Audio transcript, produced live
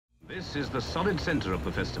This is the solid center of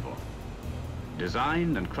the festival.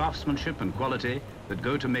 Design and craftsmanship and quality that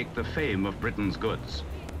go to make the fame of Britain's goods.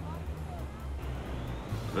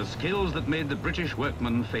 The skills that made the British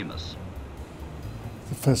workman famous.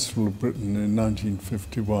 The Festival of Britain in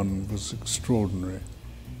 1951 was extraordinary.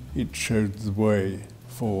 It showed the way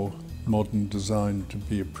for modern design to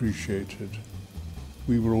be appreciated.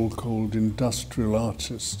 We were all called industrial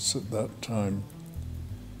artists at that time,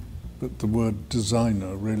 but the word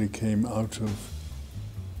designer really came out of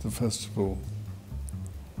the festival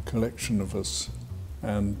collection of us.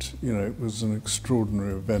 And, you know, it was an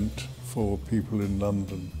extraordinary event for people in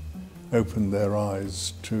London, opened their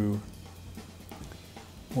eyes to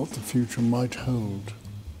what the future might hold.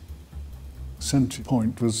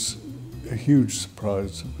 Centrepoint was a huge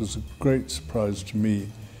surprise. It was a great surprise to me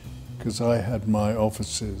because I had my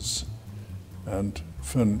offices and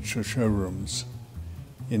furniture showrooms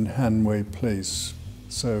in Hanway Place.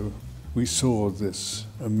 So we saw this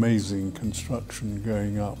amazing construction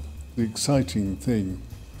going up. The exciting thing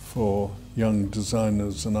for young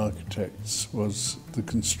designers and architects was the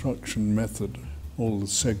construction method, all the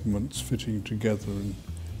segments fitting together and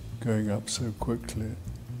going up so quickly.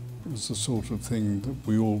 It was the sort of thing that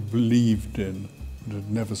we all believed in and had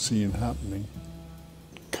never seen happening.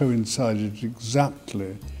 It coincided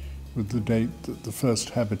exactly with the date that the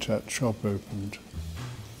first Habitat shop opened.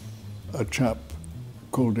 A chap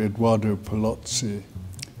called Edoardo Palozzi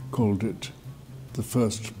called it the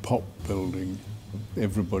first pop building.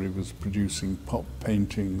 Everybody was producing pop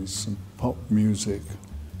paintings and pop music,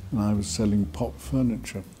 and I was selling pop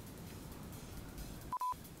furniture.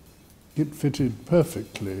 It fitted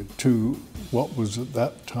perfectly to what was at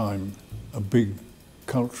that time a big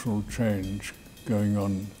cultural change going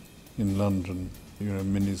on in London. You know,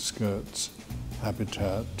 miniskirts,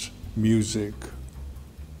 Habitat, music.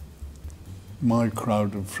 My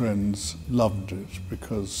crowd of friends loved it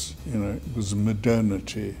because, you know, it was a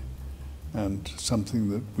modernity and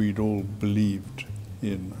something that we'd all believed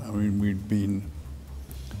in. I mean, we'd been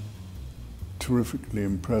terrifically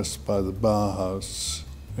impressed by the Bauhaus,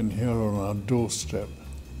 and here on our doorstep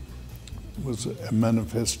was a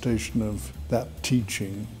manifestation of that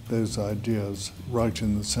teaching, those ideas, right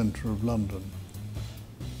in the centre of London.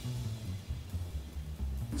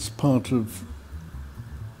 It's part of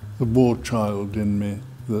the war child in me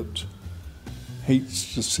that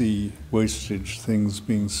hates to see wastage things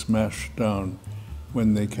being smashed down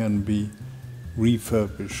when they can be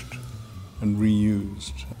refurbished and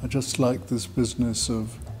reused. I just like this business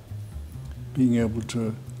of being able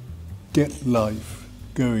to get life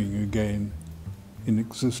going again in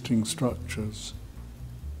existing structures.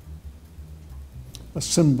 A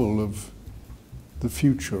symbol of the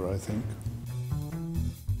future, I think.